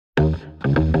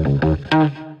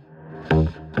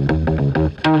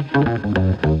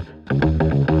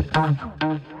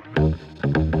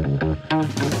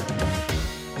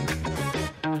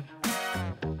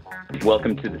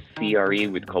Welcome to the CRE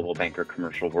with Coldwell Banker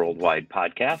Commercial Worldwide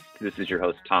podcast. This is your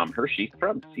host, Tom Hershey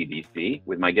from CBC,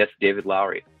 with my guest, David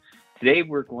Lowry. Today,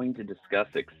 we're going to discuss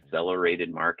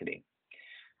accelerated marketing.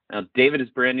 Now, David is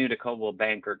brand new to Coldwell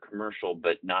Banker Commercial,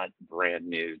 but not brand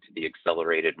new to the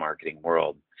accelerated marketing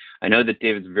world. I know that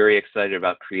David's very excited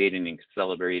about creating an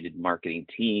accelerated marketing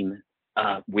team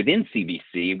within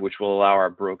CBC, which will allow our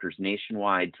brokers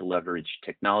nationwide to leverage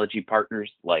technology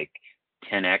partners like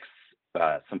 10X,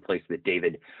 someplace that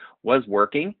David was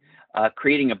working,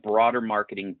 creating a broader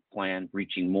marketing plan,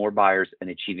 reaching more buyers, and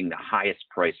achieving the highest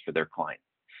price for their clients.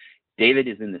 David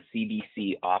is in the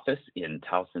CBC office in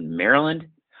Towson, Maryland.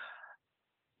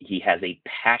 He has a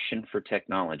passion for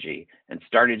technology and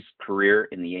started his career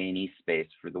in the A&E space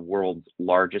for the world's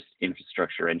largest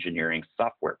infrastructure engineering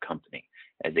software company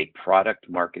as a product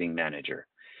marketing manager.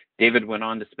 David went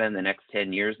on to spend the next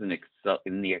 10 years in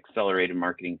the accelerated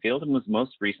marketing field and was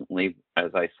most recently,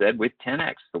 as I said, with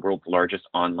 10X, the world's largest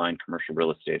online commercial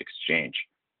real estate exchange.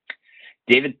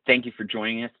 David, thank you for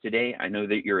joining us today. I know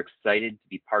that you're excited to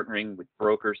be partnering with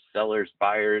brokers, sellers,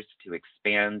 buyers to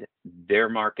expand their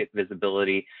market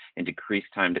visibility and decrease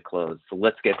time to close. So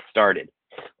let's get started.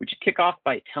 Would you kick off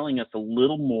by telling us a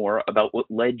little more about what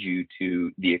led you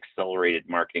to the accelerated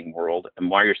marketing world and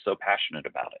why you're so passionate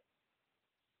about it?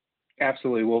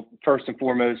 Absolutely. Well, first and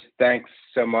foremost, thanks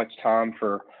so much, Tom,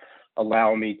 for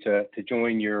allowing me to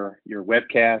join your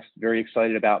webcast. Very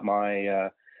excited about my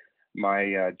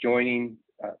joining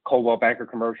Coldwell Banker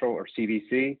Commercial, or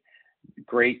CBC.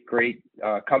 Great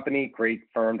company, great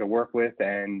firm to work with,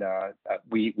 and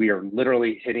we are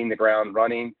literally hitting the ground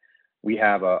running. We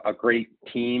have a great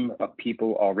team of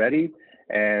people already,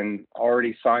 and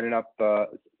already signing up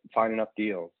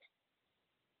deals.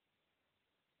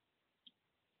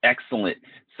 Excellent.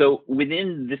 So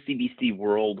within the CBC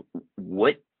world,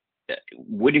 what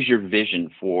is your vision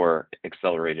for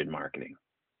accelerated marketing?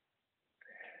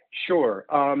 Sure.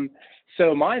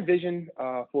 So my vision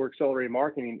for accelerated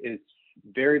marketing is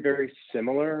very, very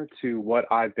similar to what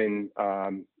I've been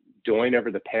doing over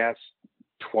the past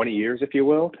 20 years, if you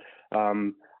will.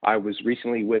 I was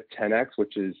recently with 10X,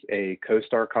 which is a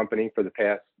CoStar company for the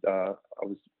past, I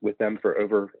was with them for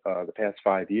over the past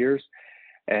 5 years.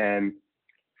 And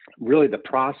really the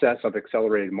process of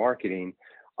accelerated marketing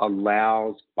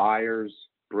allows buyers,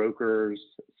 brokers,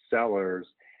 sellers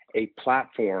a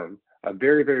platform, a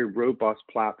very, very robust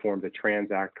platform to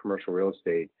transact commercial real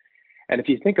estate. And if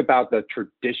you think about the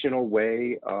traditional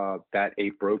way that a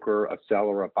broker, a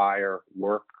seller, a buyer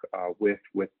work with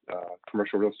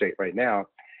commercial real estate right now,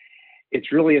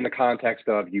 it's really in the context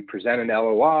of you present an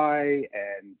LOI,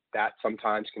 and that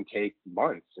sometimes can take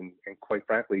months. And quite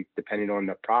frankly, depending on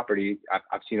the property,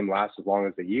 I've seen them last as long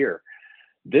as a year.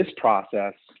 This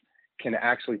process can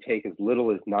actually take as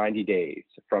little as 90 days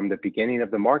from the beginning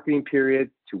of the marketing period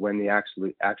to when the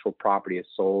actual property is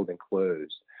sold and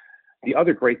closed. The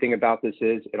other great thing about this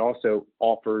is it also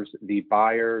offers the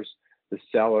buyers, the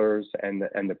sellers, and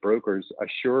the brokers a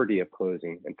surety of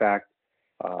closing. In fact,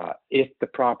 if the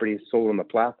property is sold on the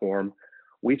platform,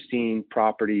 we've seen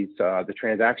properties, the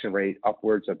transaction rate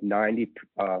upwards of 97%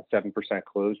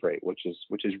 close rate, which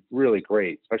is really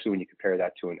great, especially when you compare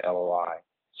that to an LOI.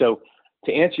 So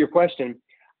to answer your question,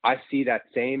 I see that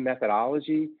same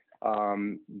methodology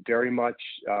very much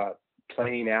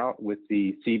playing out with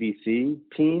the CBC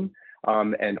team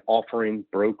and offering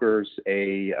brokers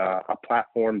a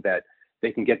platform that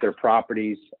they can get their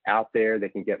properties out there, they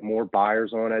can get more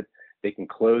buyers on it, they can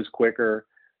close quicker.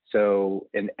 So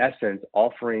in essence,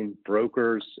 offering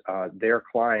brokers, their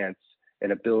clients,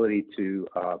 an ability to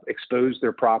expose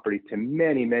their property to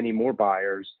many, many more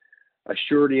buyers, a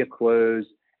surety of close,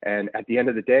 and at the end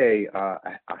of the day, a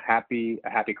happy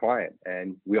client.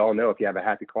 And we all know if you have a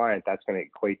happy client, that's going to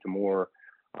equate to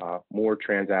more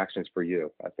transactions for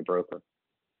you as a broker.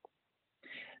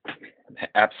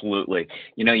 Absolutely.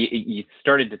 You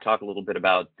started to talk a little bit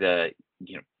about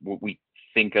what we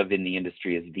think of in the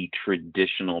industry as the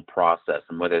traditional process,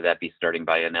 and whether that be starting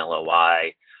by an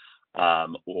LOI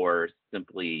or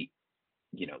simply,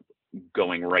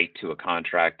 going right to a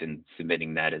contract and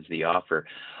submitting that as the offer.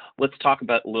 Let's talk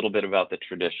a little bit about the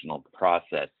traditional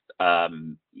process,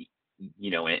 and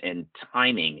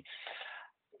timing.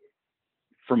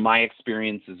 From my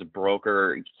experience as a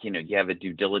broker, you have a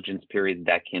due diligence period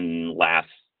that can last,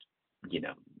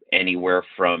 anywhere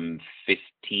from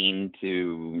 15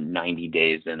 to 90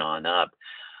 days and on up.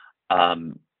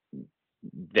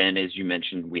 then, as you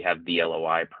mentioned, we have the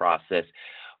LOI process.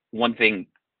 One thing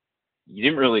you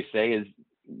didn't really say is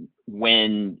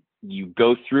when you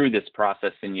go through this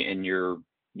process and you're,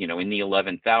 in the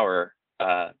 11th hour,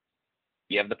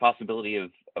 you have the possibility of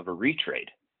a retrade.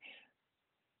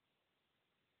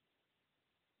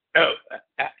 Oh,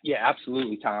 yeah,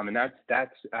 absolutely, Tom. And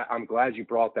I'm glad you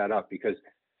brought that up, because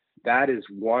that is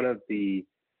one of the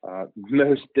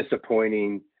most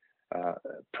disappointing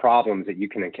problems that you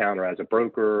can encounter as a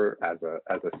broker, as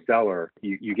a seller.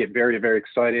 You get very, very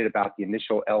excited about the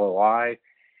initial LOI,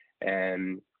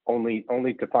 and only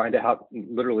to find out,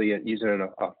 literally using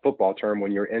a football term,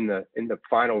 when you're in the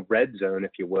final red zone,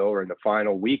 if you will, or in the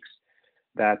final weeks,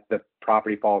 that the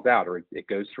property falls out, or it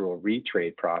goes through a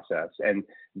retrade process. And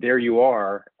there you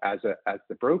are as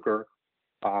the broker,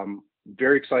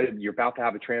 very excited. You're about to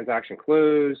have a transaction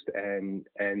closed, and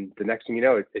the next thing you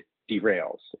know, it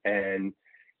derails. And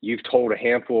you've told a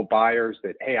handful of buyers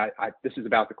that, hey, this is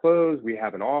about to close. We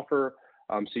have an offer.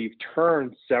 So you've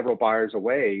turned several buyers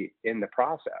away in the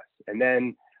process. And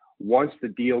then once the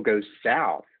deal goes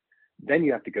south, then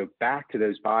you have to go back to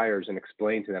those buyers and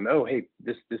explain to them, oh, hey,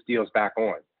 this deal's back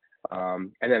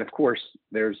on. And then, of course,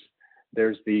 there's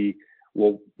the,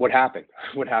 well, what happened?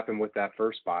 What happened with that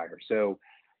first buyer? So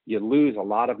you lose a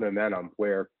lot of momentum,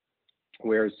 whereas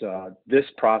this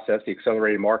process, the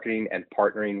accelerated marketing and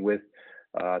partnering with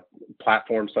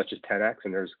platforms such as 10X,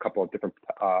 and there's a couple of different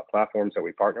platforms that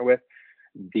we partner with,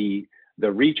 the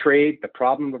retrade, the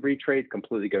problem of retrade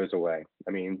completely goes away.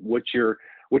 I mean, what you're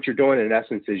doing in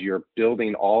essence is you're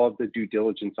building all of the due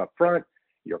diligence up front.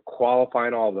 You're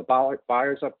qualifying all of the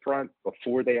buyers up front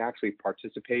before they actually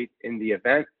participate in the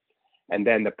event. And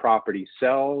then the property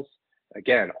sells.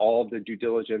 Again, all of the due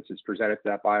diligence is presented to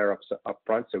that buyer up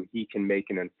front, so he can make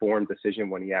an informed decision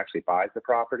when he actually buys the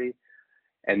property.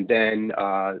 And then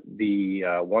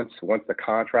once the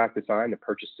contract is signed, the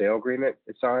purchase sale agreement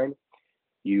is signed,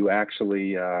 you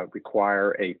actually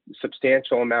require a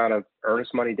substantial amount of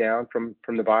earnest money down from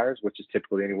the buyers, which is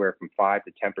typically anywhere from 5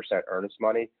 to 10% earnest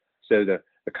money. So the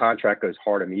contract goes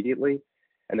hard immediately,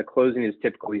 and the closing is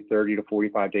typically 30 to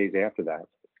 45 days after that.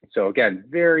 So again,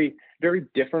 very, very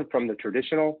different from the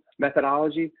traditional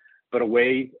methodology, but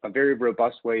a very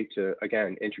robust way to,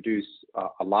 again, introduce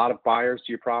a lot of buyers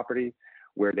to your property,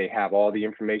 where they have all the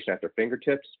information at their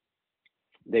fingertips.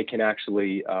 They can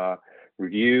actually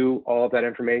review all of that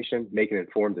information, make an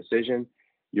informed decision.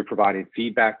 You're providing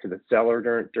feedback to the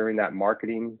seller during that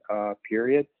marketing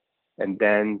period, and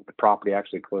then the property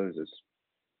actually closes.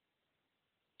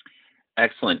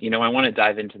 Excellent. I want to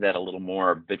dive into that a little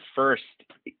more, but first,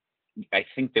 I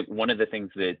think that one of the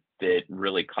things that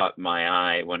really caught my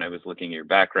eye when I was looking at your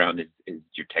background is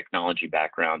your technology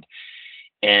background.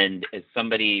 And as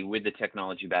somebody with the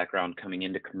technology background coming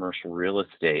into commercial real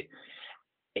estate,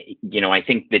 I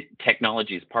think that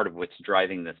technology is part of what's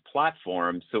driving this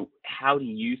platform. So how do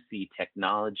you see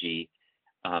technology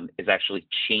is actually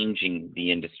changing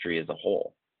the industry as a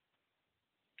whole?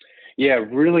 Yeah,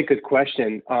 really good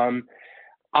question.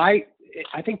 I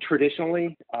think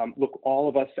traditionally, look, all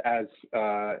of us as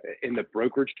in the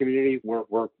brokerage community,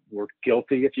 we're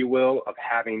guilty, if you will, of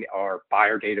having our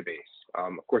buyer database.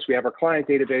 Of course, we have our client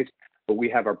database, but we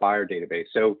have our buyer database.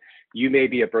 So you may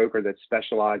be a broker that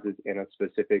specializes in a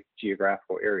specific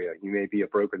geographical area. You may be a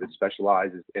broker that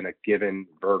specializes in a given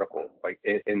vertical, like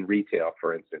in retail,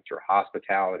 for instance, or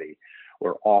hospitality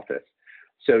or office.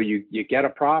 So you get a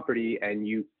property and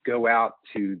you go out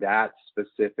to that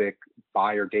specific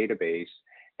buyer database,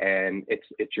 and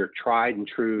it's your tried and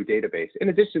true database. In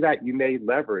addition to that, you may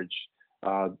leverage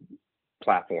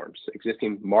platforms,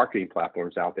 existing marketing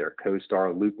platforms out there,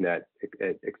 CoStar, LoopNet,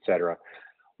 et cetera.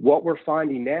 What we're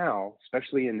finding now,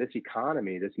 especially in this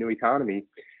economy, this new economy,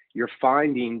 you're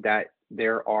finding that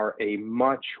there are a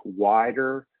much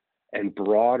wider and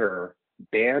broader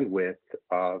bandwidth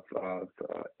of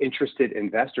interested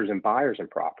investors and buyers in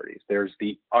properties. There's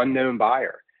the unknown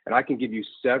buyer. And I can give you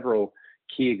several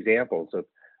key examples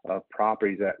of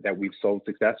properties that we've sold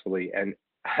successfully. And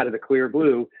out of the clear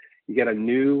blue, you get a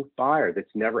new buyer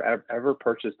that's never ever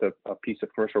purchased a piece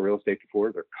of commercial real estate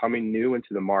before. They're coming new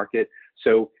into the market.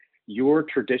 So your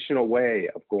traditional way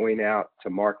of going out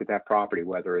to market that property,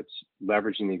 whether it's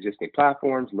leveraging the existing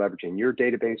platforms, leveraging your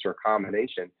database, or a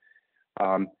combination,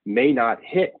 may not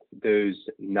hit those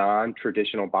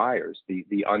non-traditional buyers,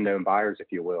 the unknown buyers, if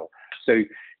you will. So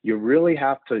you really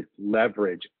have to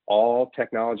leverage all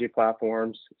technology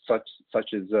platforms, such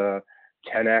as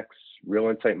 10X, Real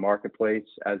Insight Marketplace,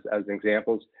 as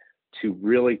examples, to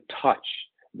really touch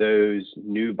those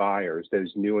new buyers,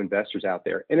 those new investors out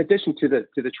there. In addition to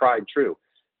the tried and true,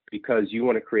 because you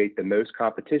want to create the most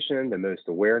competition, the most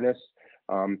awareness.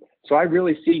 So I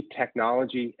really see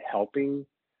technology helping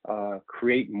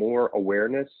create more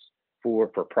awareness for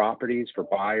properties, for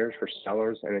buyers, for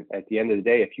sellers. And at the end of the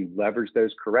day, if you leverage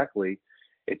those correctly,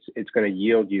 it's going to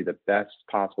yield you the best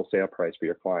possible sale price for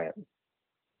your client.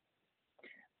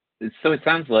 So it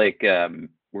sounds like we're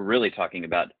really talking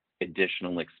about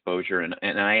additional exposure,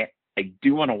 and I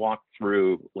do want to walk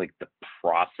through like the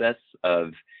process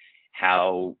of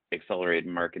how accelerated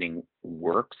marketing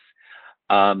works.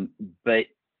 But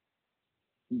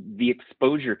the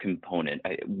exposure component,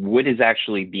 what is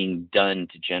actually being done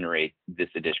to generate this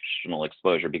additional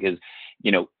exposure? Because,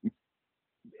 you know,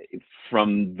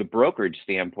 from the brokerage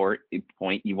standpoint,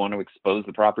 you want to expose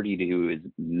the property to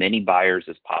as many buyers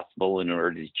as possible in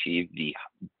order to achieve the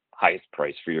highest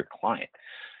price for your client.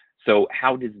 So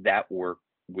how does that work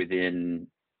within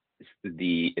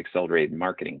the accelerated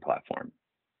marketing platform?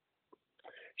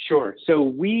 Sure. So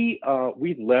we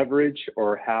leverage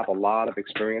or have a lot of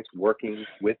experience working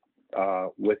with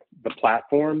the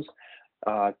platforms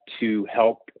to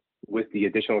help with the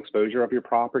additional exposure of your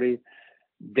property.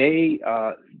 They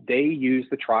use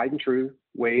the tried and true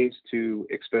ways to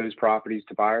expose properties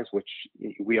to buyers, which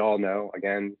we all know.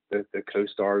 Again, the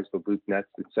CoStars, the LoopNets,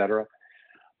 et cetera.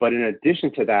 But in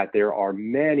addition to that, there are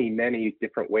many, many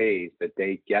different ways that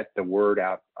they get the word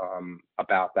out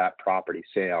about that property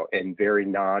sale in very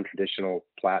non-traditional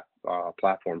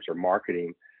platforms or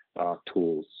marketing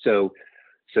tools. So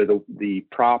the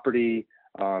property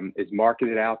is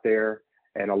marketed out there,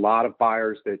 and a lot of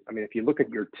buyers if you look at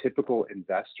your typical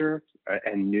investor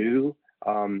and new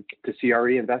to CRE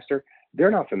investor, they're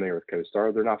not familiar with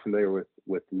CoStar, they're not familiar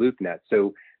with LoopNet.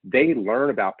 So they learn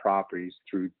about properties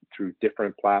through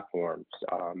different platforms,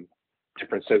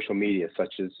 different social media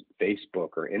such as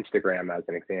Facebook or Instagram as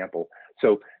an example.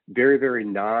 So very, very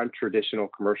non-traditional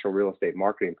commercial real estate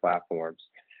marketing platforms.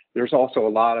 There's also a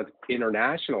lot of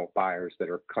international buyers that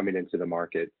are coming into the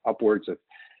market. Upwards of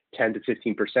 10 to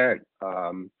 15%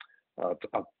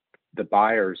 of the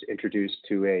buyers introduced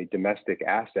to a domestic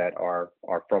asset are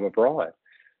from abroad.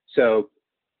 So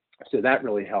that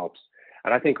really helps.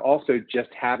 And I think also just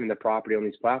having the property on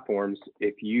these platforms,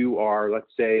 if you are, let's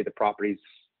say the property's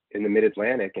in the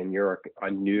mid-Atlantic and you're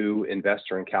a new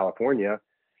investor in California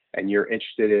and you're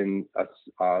interested in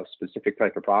a specific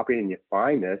type of property and you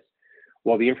find this,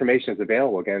 well, the information is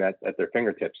available again at their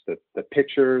fingertips. The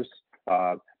pictures,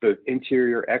 both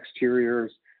interior,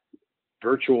 exteriors,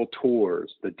 virtual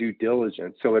tours, the due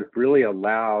diligence. So it really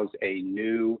allows a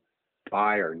new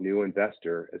buyer, new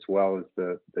investor, as well as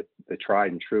the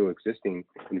tried and true existing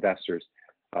investors,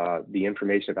 the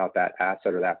information about that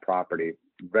asset or that property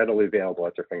readily available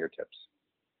at their fingertips.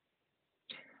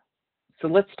 So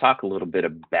let's talk a little bit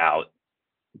about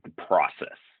the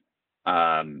process.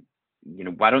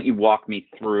 Why don't you walk me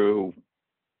through,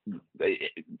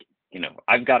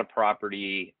 I've got a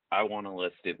property, I want to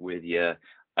list it with you.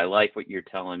 I like what you're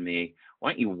telling me.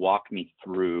 Why don't you walk me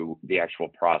through the actual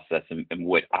process and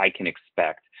what I can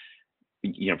expect,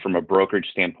 from a brokerage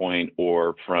standpoint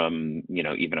or from,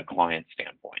 even a client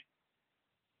standpoint?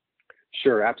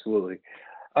 Sure, absolutely.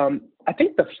 I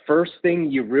think the first thing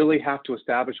you really have to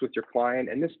establish with your client,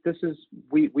 and this is,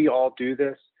 we all do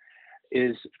this,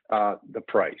 is the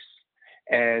price.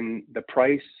 And the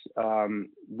price,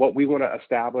 what we want to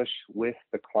establish with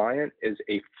the client is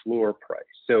a floor price.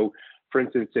 So for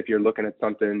instance, if you're looking at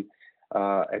something,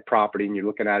 a property, and you're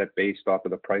looking at it based off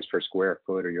of the price per square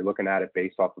foot, or you're looking at it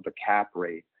based off of the cap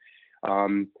rate,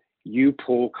 you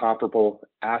pull comparable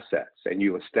assets and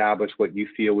you establish what you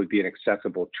feel would be an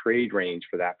acceptable trade range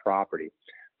for that property.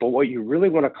 But what you really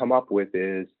want to come up with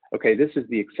is, okay, this is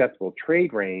the acceptable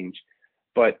trade range,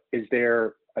 but is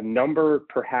there a number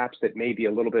perhaps that may be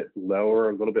a little bit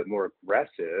lower, a little bit more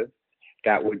aggressive,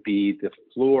 that would be the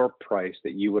floor price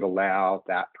that you would allow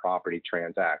that property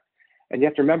transact? And you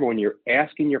have to remember, when you're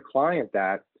asking your client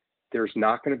that, there's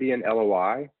not going to be an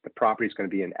LOI. The property is going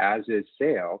to be an as-is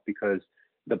sale, because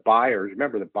the buyers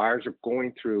are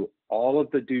going through all of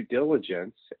the due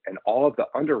diligence and all of the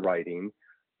underwriting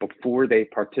before they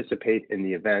participate in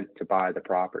the event to buy the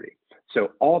property.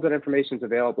 So all that information is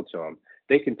available to them.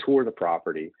 They can tour the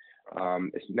property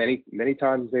as many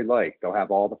times as they like. They'll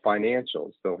have all the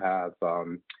financials. They'll have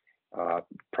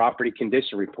property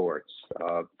condition reports,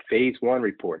 phase one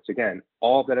reports. Again,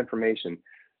 all of that information,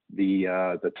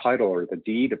 the title or the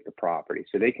deed of the property.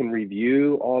 So they can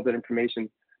review all of that information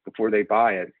before they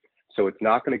buy it. So it's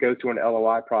not going to go through an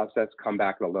LOI process, come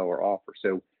back with a lower offer.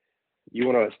 So you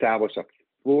want to establish a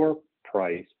floor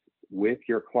price with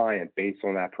your client based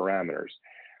on that parameters,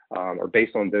 or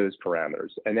based on those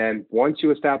parameters. And then once you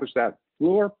establish that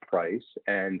floor price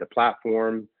and the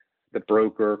platform, the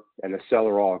broker, and the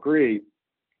seller all agree,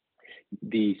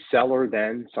 the seller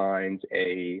then signs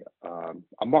a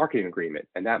marketing agreement,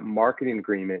 and that marketing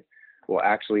agreement will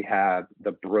actually have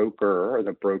the broker or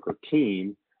the broker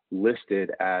team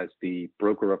listed as the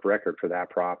broker of record for that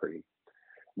property.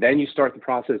 Then you start the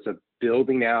process of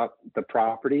building out the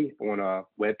property on a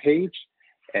web page,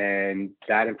 and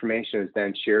that information is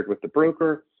then shared with the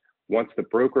broker. Once the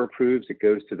broker approves, it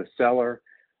goes to the seller.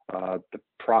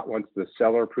 Once the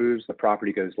seller approves, the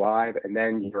property goes live, and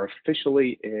then you're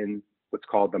officially in what's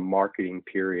called the marketing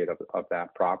period of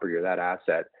that property or that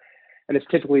asset. And it's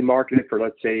typically marketed for,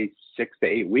 let's say, 6 to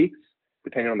 8 weeks,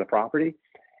 depending on the property.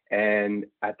 And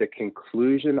at the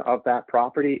conclusion of that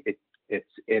property, it's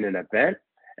in an event,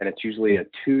 and it's usually a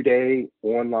 2-day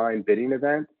online bidding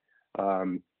event.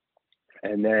 And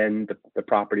then the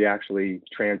property actually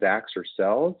transacts or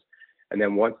sells. And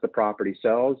then once the property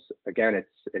sells, again,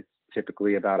 it's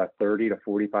typically about a 30 to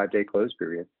 45-day close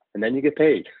period, and then you get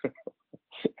paid.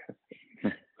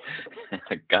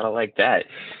 Gotta like that.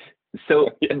 So,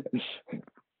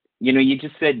 you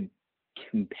just said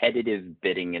competitive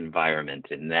bidding environment,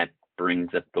 and that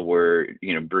brings up the word,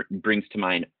 brings to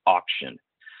mind auction.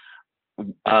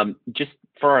 Just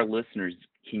for our listeners,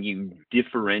 can you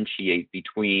differentiate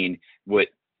between what,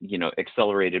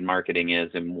 accelerated marketing is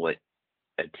and what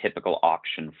a typical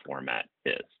auction format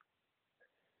is?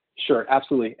 Sure,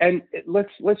 absolutely. And let's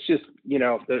just,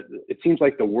 it seems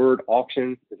like the word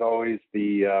auction is always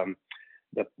the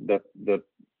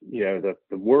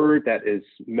word that is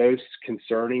most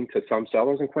concerning to some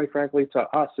sellers, and quite frankly to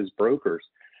us as brokers.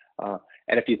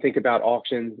 And if you think about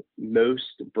auctions,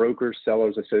 most brokers,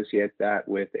 sellers associate that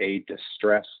with a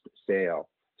distressed sale.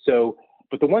 So,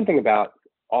 but the one thing about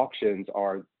auctions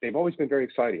are they've always been very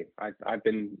exciting. I've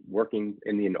been working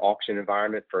in the auction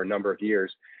environment for a number of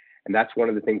years, and that's one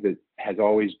of the things that has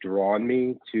always drawn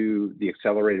me to the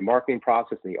accelerated marketing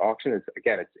process and the auction. Is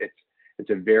again, it's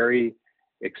a very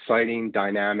exciting,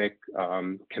 dynamic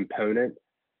component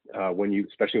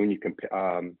especially when you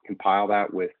compile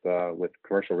that with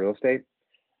commercial real estate.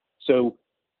 So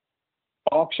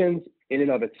auctions in and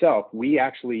of itself, we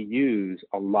actually use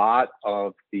a lot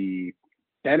of the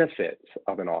benefits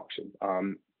of an auction,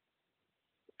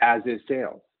 as is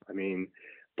sales.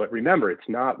 But remember, it's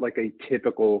not like a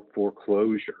typical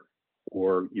foreclosure,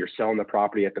 or you're selling the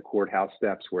property at the courthouse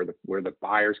steps where the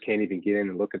buyers can't even get in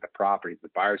and look at the property. The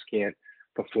buyers can't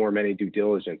perform any due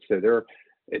diligence. So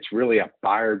it's really a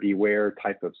buyer beware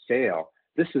type of sale.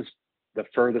 This is the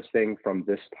furthest thing from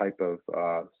this type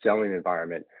of selling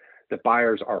environment. The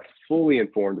buyers are fully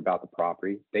informed about the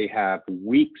property. They have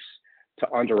weeks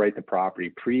to underwrite the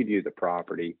property, preview the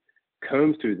property,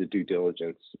 comb through the due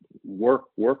diligence, work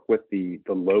with the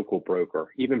local broker,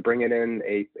 even bringing in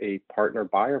a partner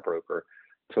buyer broker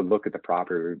to look at the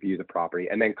property, review the property,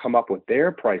 and then come up with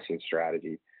their pricing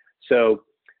strategy. So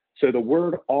the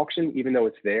word auction, even though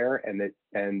it's there,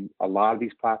 and a lot of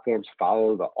these platforms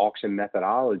follow the auction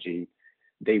methodology,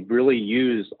 they really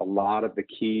use a lot of the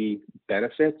key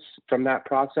benefits from that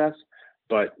process,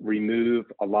 but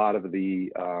remove a lot of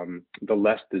the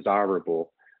less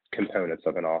desirable components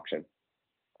of an auction.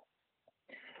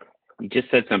 You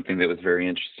just said something that was very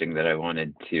interesting that I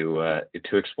wanted to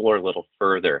explore a little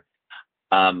further.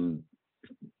 Again,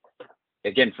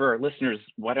 for our listeners,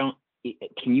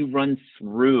 can you run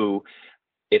through,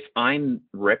 if I'm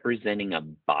representing a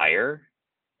buyer,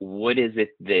 what is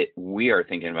it that we are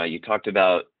thinking about? You talked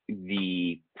about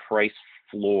the price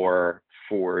floor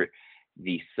for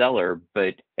the seller,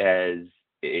 but as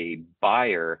a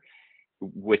buyer,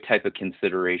 what type of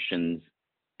considerations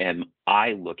am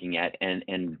I looking at?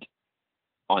 And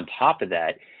on top of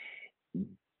that,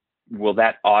 will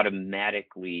that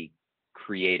automatically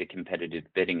create a competitive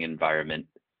bidding environment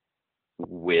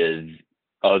with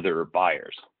other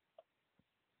buyers?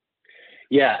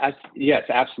 Yes,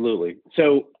 absolutely.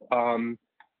 So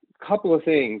couple of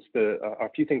things, a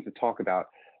few things to talk about.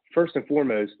 First and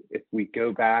foremost, if we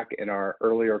go back in our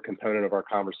earlier component of our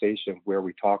conversation where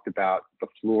we talked about the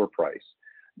floor price,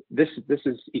 this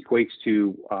equates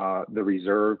to the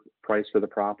reserve price for the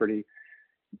property.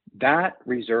 That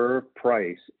reserve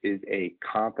price is a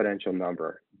confidential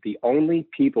number. The only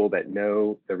people that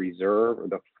know the reserve or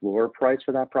the floor price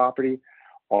for that property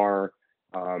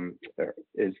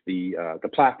is the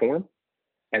platform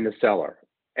and the seller.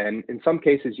 And in some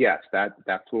cases, yes, that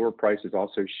floor price is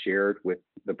also shared with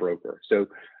the broker. So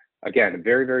again, a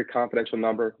very, very confidential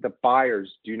number. The buyers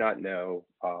do not know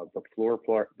the floor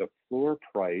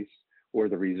price or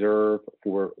the reserve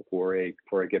for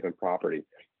a given property.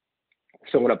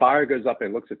 So when a buyer goes up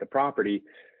and looks at the property,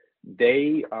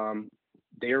 they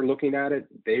they're looking at it,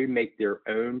 they make their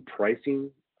own pricing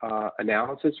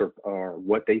analysis or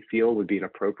what they feel would be an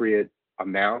appropriate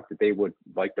amount that they would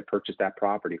like to purchase that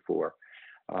property for.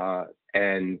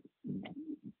 And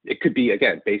it could be,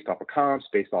 again, based off of comps,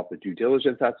 based off the due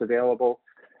diligence that's available.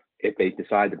 If they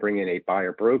decide to bring in a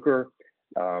buyer broker,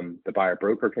 the buyer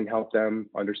broker can help them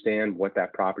understand what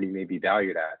that property may be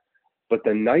valued at. But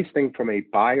the nice thing from a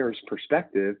buyer's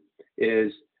perspective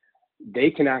is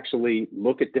they can actually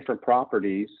look at different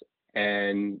properties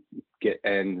and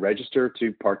register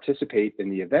to participate in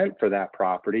the event for that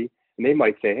property. And they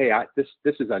might say, hey,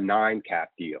 this is a 9 cap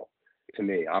deal to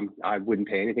me. I wouldn't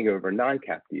pay anything over a 9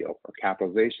 cap deal or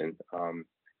capitalization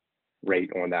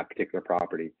rate on that particular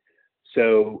property.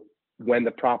 So when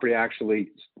the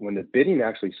bidding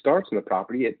actually starts on the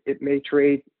property, it may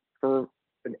trade for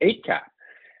an 8 cap.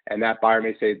 And that buyer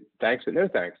may say, thanks, but no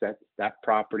thanks. That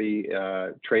property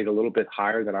traded a little bit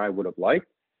higher than I would have liked,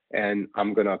 and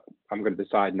I'm gonna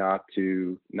decide not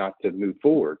to move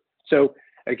forward. So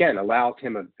again, allows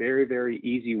him a very, very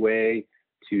easy way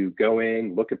to go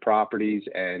in, look at properties,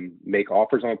 and make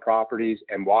offers on properties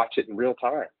and watch it in real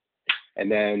time.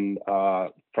 And then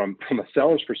from a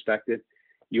seller's perspective,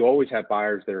 you always have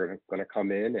buyers that are going to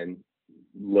come in and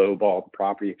lowball the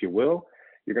property, if you will.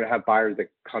 You're going to have buyers that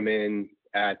come in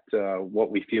at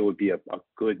what we feel would be a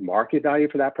good market value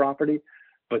for that property.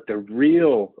 But the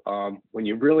real, when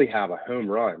you really have a home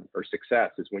run or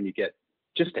success is when you get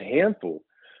just a handful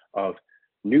of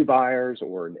new buyers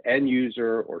or an end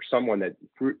user or someone that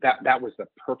was the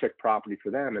perfect property for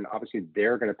them. And obviously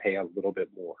they're going to pay a little bit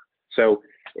more. So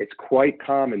it's quite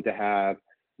common to have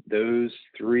those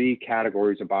 3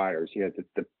 categories of buyers. You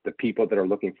know, the people that are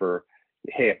looking for,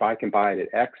 hey, if I can buy it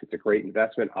at X, it's a great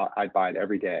investment. I'd buy it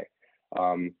every day.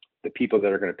 The people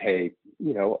that are going to pay,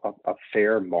 you know, a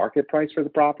fair market price for the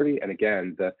property. And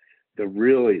again,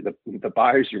 the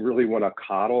buyers you really want to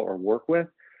coddle or work with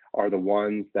are the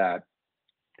ones that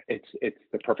it's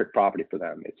the perfect property for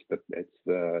them.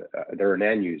 They're an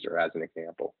end user, as an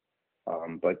example.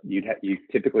 But you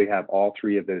typically have all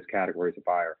 3 of those categories of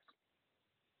buyers.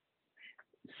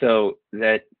 So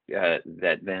that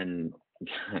then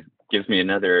gives me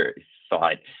another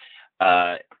thought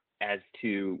as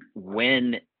to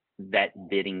when that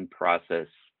bidding process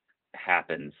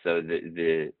happens. So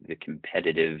the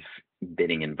competitive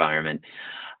bidding environment,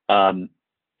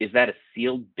 is that a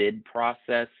sealed bid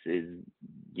process? Is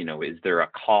there a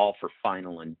call for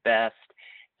final and best?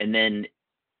 And then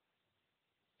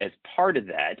as part of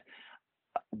that,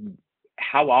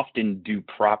 how often do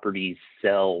properties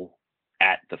sell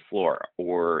at the floor,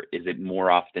 or is it more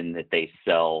often that they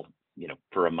sell,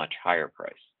 for a much higher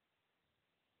price?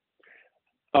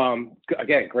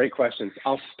 Again, great questions.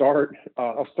 I'll start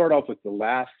off with the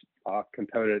last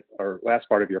component or last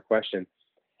part of your question.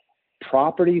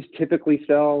 Properties typically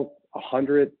sell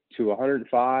 100 to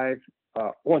 105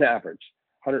 on average,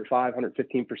 105,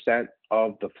 115%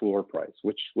 of the floor price,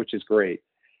 which is great.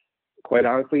 Quite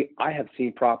honestly, I have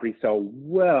seen properties sell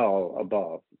well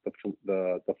above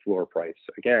the floor price.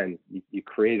 Again, you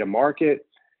create a market,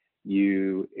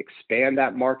 you expand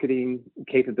that marketing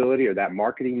capability or that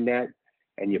marketing net,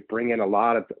 and you bring in a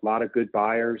lot of good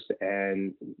buyers.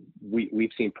 And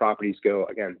we've seen properties go,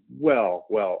 again, well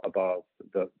above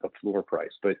the floor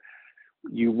price. But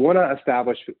you want to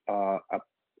establish a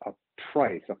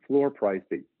floor price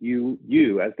that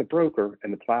you as the broker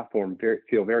and the platform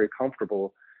feel very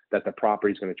comfortable that the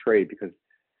property is going to trade, because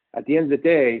at the end of the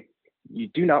day, you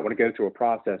do not want to go through a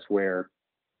process where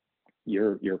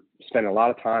you're spending a lot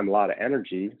of time, a lot of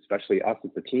energy, especially us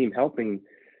as the team helping,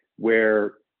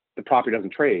 where the property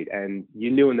doesn't trade. And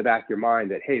you knew in the back of your mind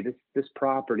that, hey, this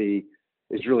property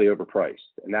is really overpriced.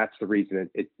 And that's the reason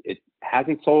it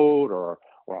hasn't sold, or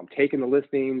I'm taking the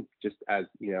listing just as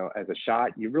a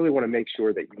shot. You really want to make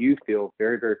sure that you feel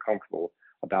very, very comfortable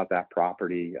about that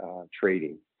property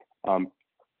trading.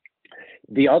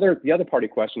 The other part of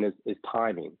the question is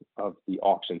timing of the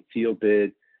auction, sealed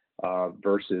bid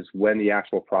versus when the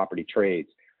actual property trades.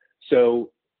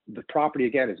 So the property,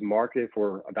 again, is marketed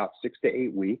for about 6 to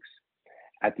 8 weeks.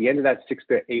 At the end of that 6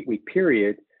 to 8 week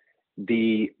period,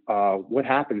 what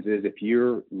happens is, if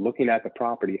you're looking at the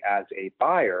property as a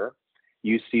buyer,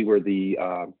 you see where the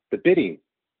bidding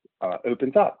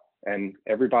opens up, and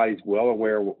everybody's well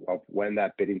aware of when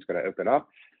that bidding is going to open up.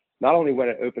 Not only when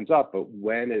it opens up, but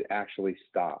when it actually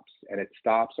stops. And it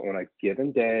stops on a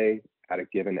given day at a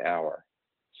given hour.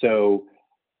 So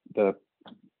the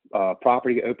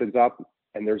property opens up,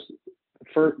 and the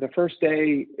first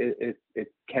day,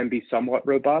 it can be somewhat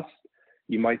robust.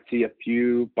 You might see a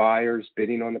few buyers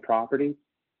bidding on the property.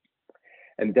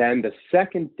 And then the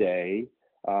second day,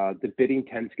 the bidding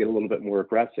tends to get a little bit more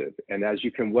aggressive. And as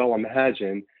you can well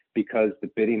imagine, because the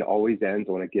bidding always ends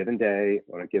on a given day,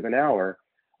 on a given hour,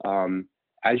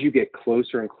 as you get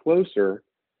closer and closer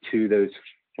to those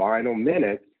final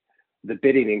minutes, the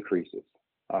bidding increases.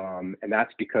 And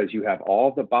that's because you have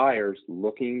all the buyers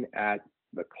looking at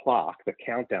the clock, the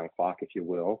countdown clock, if you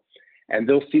will, and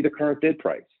they'll see the current bid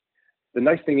price. The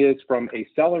nice thing is, from a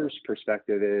seller's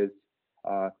perspective, is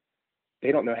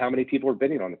they don't know how many people are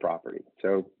bidding on the property.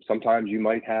 So sometimes you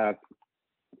might have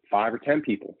 5 or 10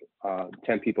 people,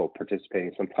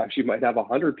 participating. Sometimes you might have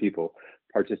 100 people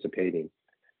participating.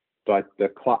 But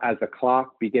as the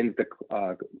clock begins to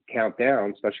count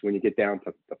down, especially when you get down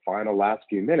to the final last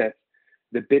few minutes,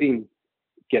 the bidding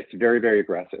gets very, very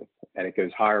aggressive, and it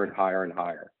goes higher and higher and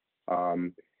higher.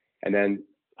 And then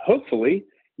hopefully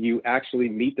you actually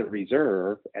meet the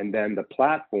reserve, and then the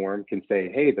platform can say,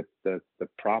 hey, the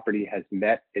property has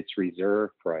met its reserve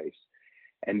price.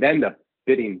 And then the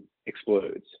bidding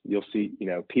explodes. You'll see,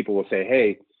 people will say,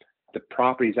 hey, the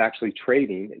property is actually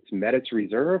trading, it's met its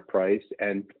reserve price,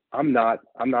 and I'm not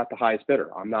the highest bidder.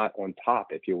 I'm not on top,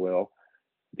 if you will.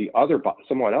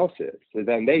 Someone else is. So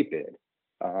then they bid.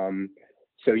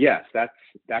 So yes, that's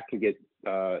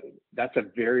a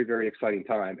very, very exciting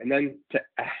time. And then to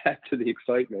add to the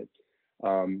excitement,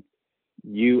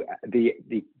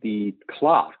 the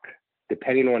clock,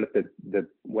 depending on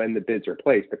when the bids are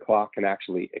placed, the clock can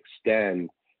actually extend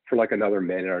for like another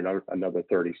minute or another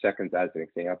 30 seconds, as an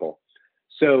example.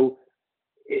 So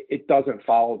it doesn't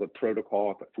follow the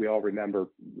protocol. If we all remember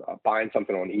buying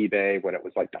something on eBay when it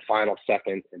was like the final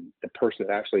second, and the person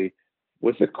that actually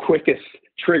was the quickest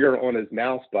trigger on his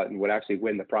mouse button would actually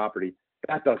win the property.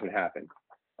 That doesn't happen.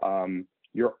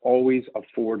 You're always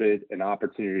afforded an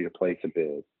opportunity to place a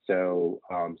bid. So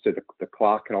the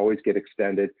clock can always get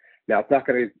extended. Now, it's not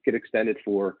going to get extended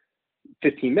for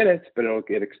 15 minutes, but it'll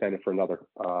get extended for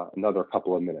another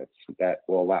couple of minutes. That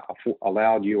will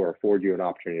allow you or afford you an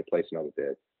opportunity to place another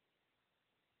bid.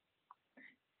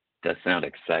 Does sound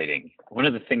exciting. One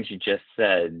of the things you just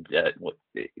said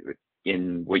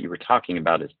in what you were talking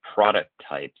about is product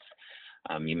types.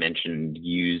 You mentioned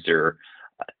user.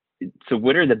 So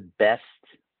what are the best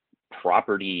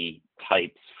property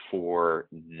types for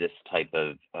this type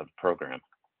of program?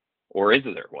 Or is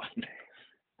there one?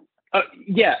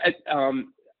 Yeah,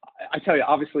 I tell you,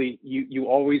 obviously, you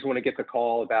always want to get the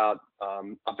call about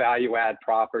a value add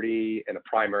property in a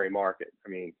primary market. I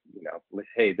mean,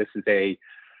 hey, this is a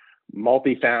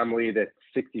multifamily that's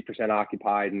 60%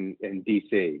 occupied in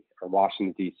DC or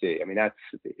Washington, DC. I mean, that's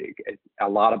a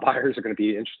lot of buyers are going to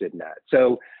be interested in that.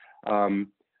 So,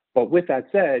 but with that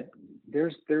said,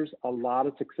 there's a lot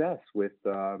of success with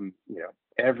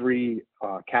every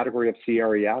category of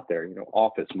CRE out there.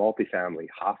 Office, multifamily,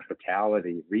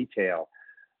 hospitality, retail,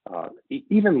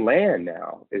 even land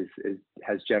now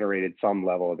has generated some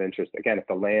level of interest. Again, if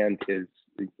the land is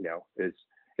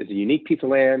a unique piece of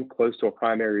land close to a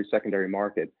primary or secondary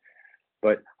market.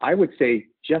 But I would say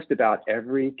just about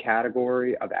every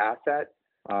category of asset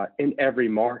in every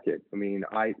market. I mean,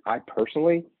 I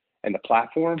personally, and the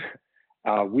platform,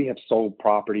 we have sold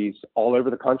properties all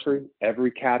over the country, every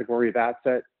category of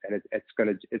asset, and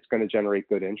it's gonna generate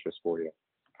good interest for you.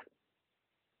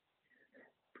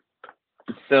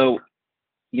 So,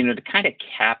 to kind of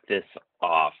cap this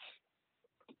off,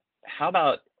 how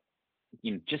about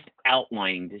just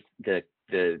outlining a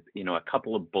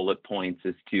couple of bullet points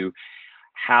as to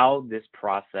how this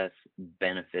process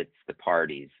benefits the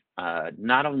parties,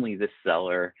 not only the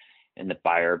seller and the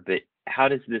buyer, but how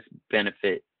does this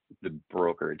benefit the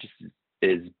broker? Just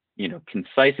as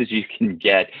concise as you can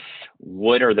get,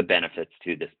 what are the benefits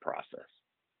to this process?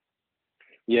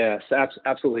 Yes,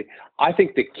 absolutely. I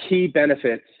think the key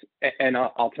benefits, and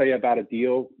I'll tell you about a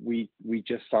deal we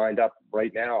just signed up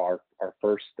right now, our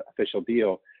first official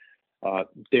deal.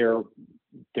 There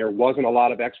wasn't a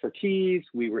lot of expertise.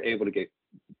 We were able to get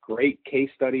great case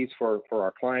studies for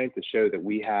our client to show that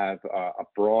we have a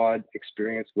broad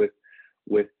experience with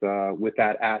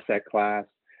that asset class.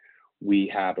 We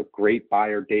have a great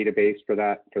buyer database for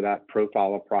that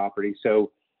profile of property.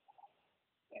 So,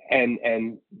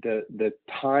 and the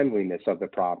timeliness of the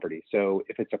property. So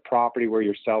if it's a property where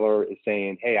your seller is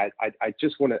saying, hey, I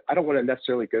don't want to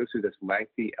necessarily go through this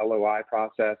lengthy LOI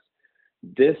process,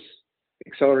 this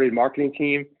accelerated marketing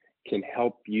team can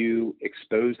help you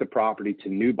expose the property to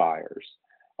new buyers,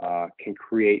 can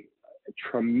create a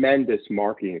tremendous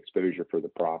marketing exposure for the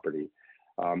property.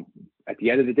 At the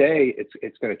end of the day,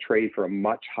 it's going to trade for a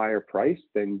much higher price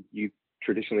than you've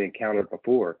traditionally encountered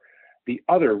before. The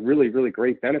other really, really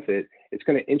great benefit, it's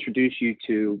going to introduce you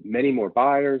to many more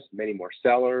buyers, many more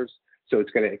sellers. So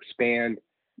it's going to expand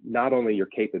not only your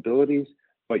capabilities,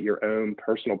 but your own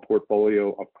personal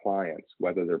portfolio of clients,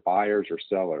 whether they're buyers or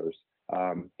sellers.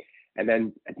 And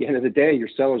then at the end of the day, your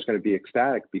seller is going to be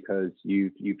ecstatic because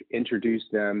you've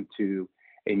introduced them to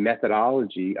a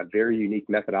methodology, a very unique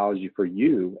methodology for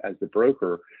you as the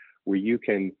broker, where you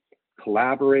can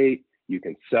collaborate, you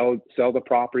can sell the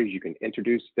properties, you can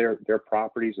introduce their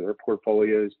properties or their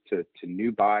portfolios to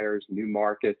new buyers, new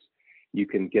markets. You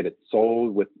can get it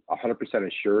sold with 100%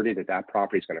 assurity that that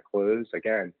property is going to close.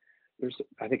 Again,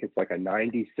 I think it's like a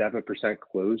 97%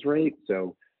 close rate.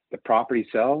 So the property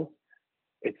sells.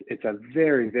 It's a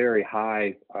very, very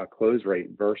high close rate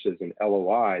versus an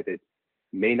LOI that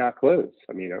may not close.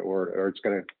 I mean, or it's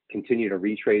going to continue to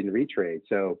retrade.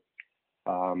 So,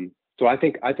 so I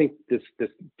think this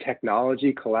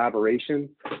technology collaboration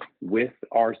with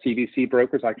our CVC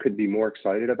brokers, I could be more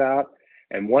excited about.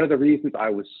 And one of the reasons I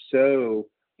was so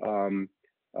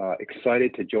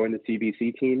excited to join the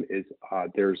CVC team is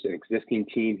there's an existing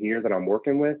team here that I'm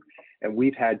working with, and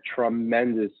we've had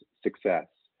tremendous success.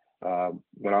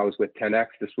 When I was with 10X,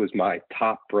 this was my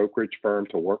top brokerage firm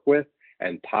to work with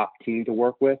and top team to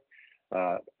work with.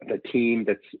 The team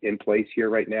that's in place here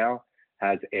right now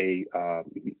has a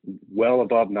well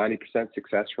above 90%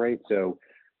 success rate. So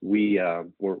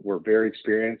we're very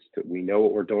experienced. We know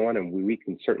what we're doing, and we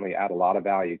can certainly add a lot of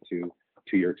value to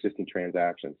your existing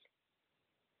transactions.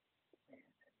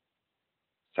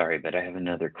 Sorry, but I have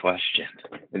another question.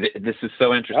 This is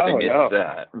so interesting. Oh, no.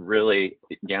 It's really,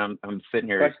 yeah, I'm sitting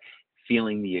here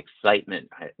feeling the excitement.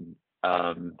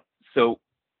 So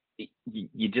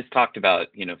you just talked about,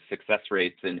 success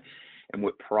rates and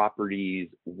what properties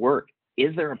work.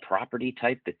 Is there a property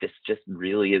type that this just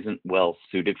really isn't well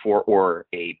suited for, or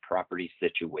a property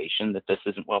situation that this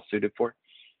isn't well suited for?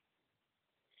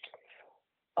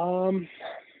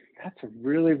 That's a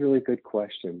really, really good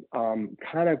question.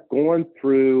 Kind of going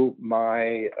through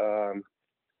my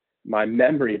my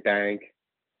memory bank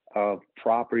of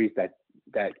properties that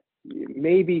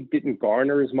maybe didn't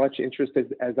garner as much interest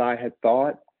as I had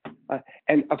thought.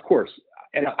 And of course,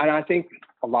 and I think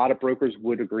a lot of brokers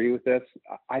would agree with this.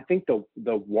 I think the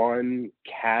one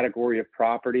category of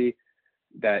property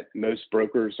that most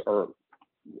brokers are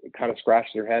kind of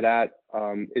scratching their head at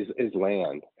is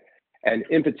land. And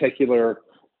in particular,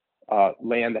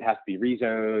 land that has to be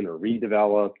rezoned or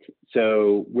redeveloped.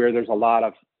 So where there's a lot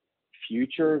of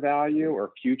future value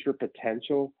or future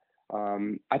potential,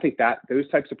 I think that those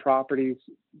types of properties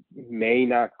may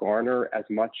not garner as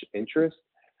much interest.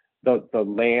 The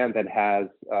land that has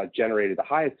generated the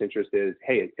highest interest is,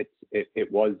 hey,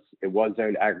 it was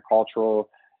zoned agricultural.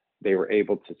 They were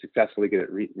able to successfully get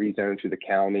it rezoned to the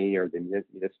county or the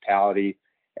municipality,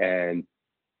 and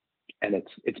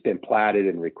it's been platted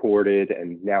and recorded,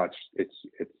 and now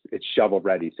it's shovel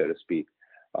ready, so to speak.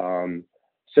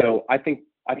 So I think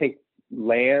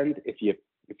land, if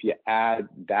you add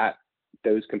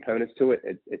those components to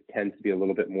it, it tends to be a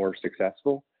little bit more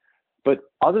successful. But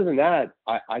other than that,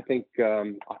 I think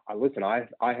listen, I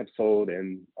have sold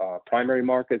in primary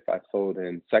markets, I've sold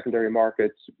in secondary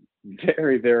markets,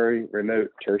 very, very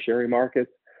remote tertiary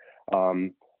markets,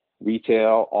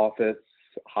 retail, office,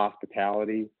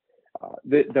 hospitality.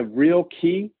 The real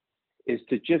key is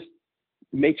to just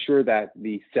make sure that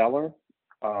the seller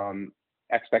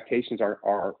expectations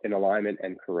are in alignment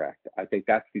and correct. I think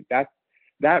that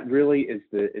really is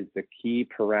the key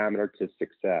parameter to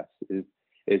success.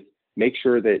 Is make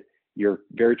sure that you're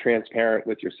very transparent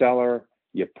with your seller.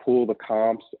 You pull the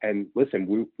comps, and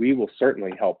listen, we will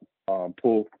certainly help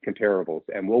pull comparables,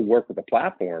 and we'll work with the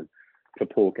platform to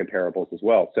pull comparables as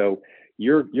well. So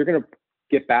you're going to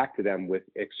get back to them with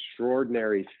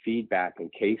extraordinary feedback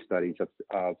and case studies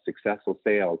of successful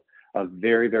sales of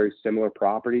very, very similar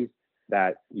properties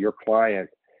that your client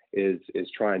is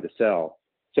trying to sell.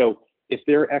 So if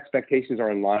their expectations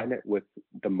are in line with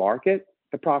the market,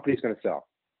 the property is going to sell.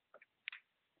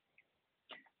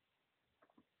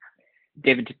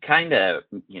 David, to kind of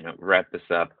wrap this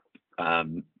up, I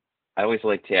always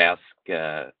like to ask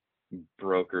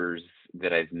brokers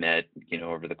that I've met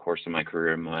over the course of my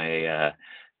career, my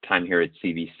time here at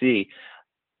CVC,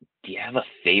 do you have a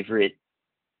favorite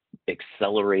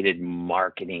accelerated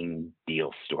marketing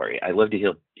deal story? I love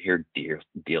to hear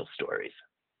deal stories.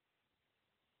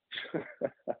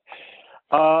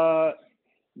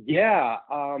 Yeah,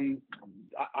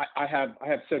 I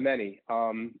have so many.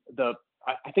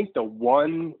 I think the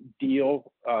one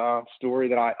deal story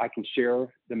that I can share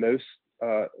the most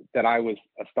that I was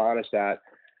astonished at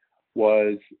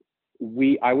was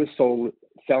I was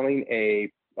selling a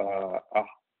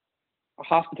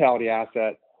hospitality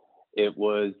asset. It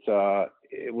was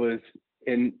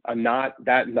in a not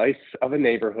that nice of a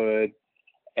neighborhood,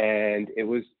 and it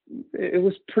was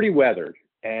pretty weathered.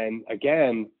 And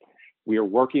again, we are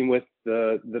working with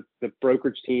the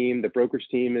brokerage team. The brokerage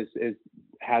team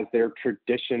has their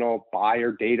traditional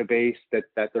buyer database that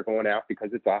they're going out because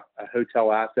it's a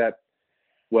hotel asset.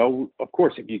 Well, of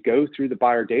course, if you go through the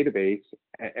buyer database,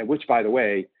 and which, by the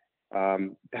way,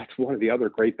 that's one of the other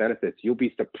great benefits. You'll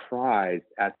be surprised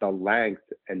at the length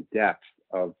and depth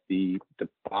of the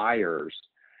buyers.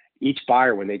 Each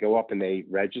buyer, when they go up and they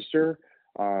register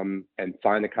and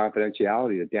sign the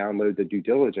confidentiality to download the due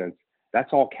diligence,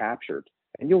 that's all captured.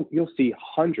 And you'll see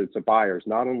hundreds of buyers,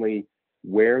 not only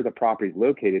where the property is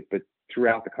located, but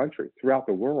throughout the country, throughout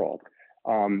the world.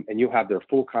 And you'll have their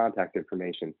full contact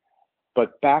information.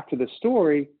 But back to the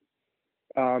story,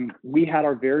 we had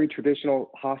our very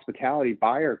traditional hospitality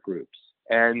buyer groups,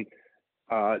 and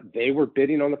they were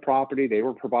bidding on the property. They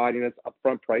were providing us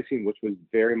upfront pricing, which was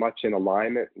very much in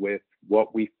alignment with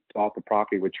what we thought the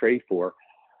property would trade for.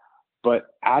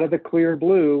 But out of the clear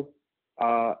blue,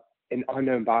 an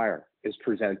unknown buyer is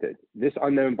presented. This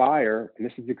unknown buyer, and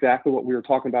this is exactly what we were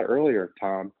talking about earlier,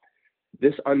 Tom,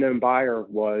 this unknown buyer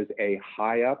was a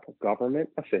high up government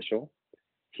official.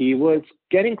 He was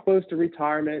getting close to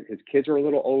retirement. His kids are a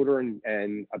little older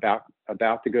and about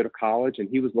to go to college, and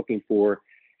he was looking for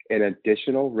an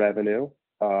additional revenue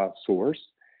source.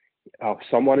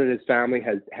 Someone in his family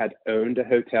had owned a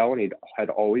hotel, and he had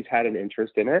always had an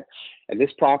interest in it. And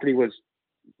this property was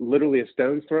literally a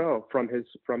stone's throw from his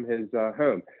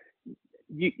home.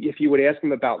 If you would ask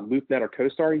him about LoopNet or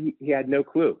CoStar, he had no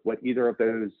clue what either of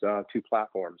those two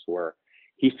platforms were.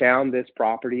 He found this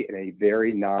property in a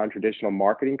very non-traditional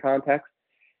marketing context.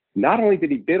 Not only did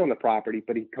he bid on the property,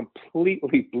 but he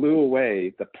completely blew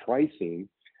away the pricing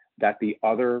that the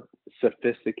other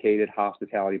sophisticated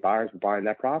hospitality buyers were buying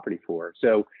that property for.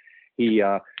 So he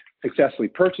successfully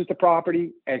purchased the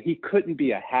property, and he couldn't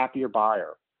be a happier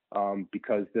buyer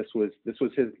because this was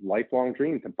his lifelong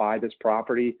dream, to buy this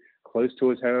property close to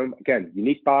his home. Again,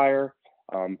 unique buyer,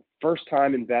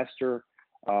 first-time investor.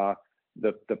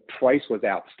 The price was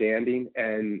outstanding,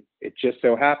 and it just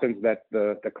so happens that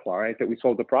the client that we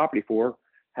sold the property for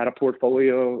had a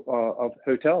portfolio of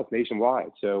hotels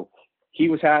nationwide. So he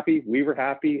was happy, we were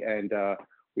happy, and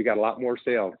we got a lot more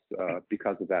sales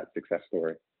because of that success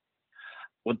story.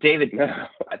 Well, David,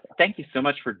 thank you so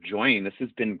much for joining. This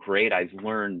has been great. I've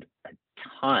learned a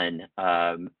ton,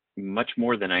 much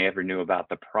more than I ever knew about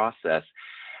the process.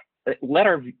 Let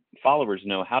our followers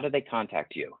know, how do they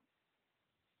contact you?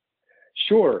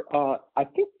 Sure. I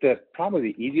think that probably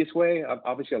the easiest way,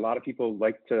 obviously a lot of people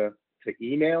like to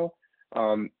email.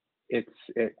 I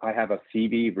have a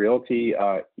CB Realty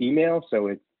email, so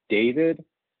it's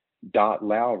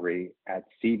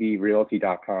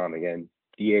david.lowry@cbrealty.com. Again,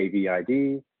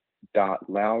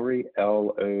 david.lowry,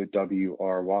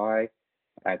 LOWRY,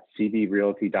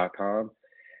 @cbrealty.com.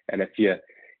 And if you're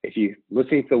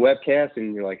listening to the webcast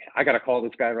and you're like, I got to call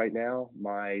this guy right now,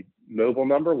 my mobile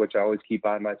number, which I always keep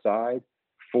by my side,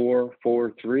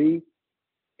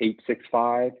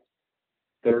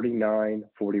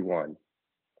 443-865-3941.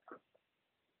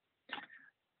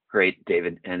 Great,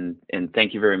 David, and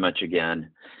thank you very much again.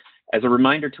 As a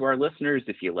reminder to our listeners,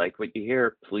 if you like what you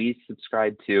hear, please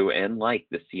subscribe to and like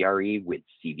the CRE with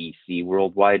CVC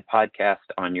Worldwide podcast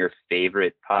on your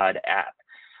favorite pod app.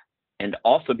 And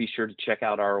also be sure to check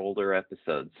out our older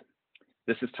episodes.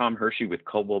 This is Tom Hershey with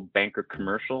Coldwell Banker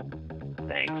Commercial.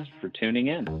 Thanks for tuning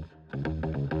in.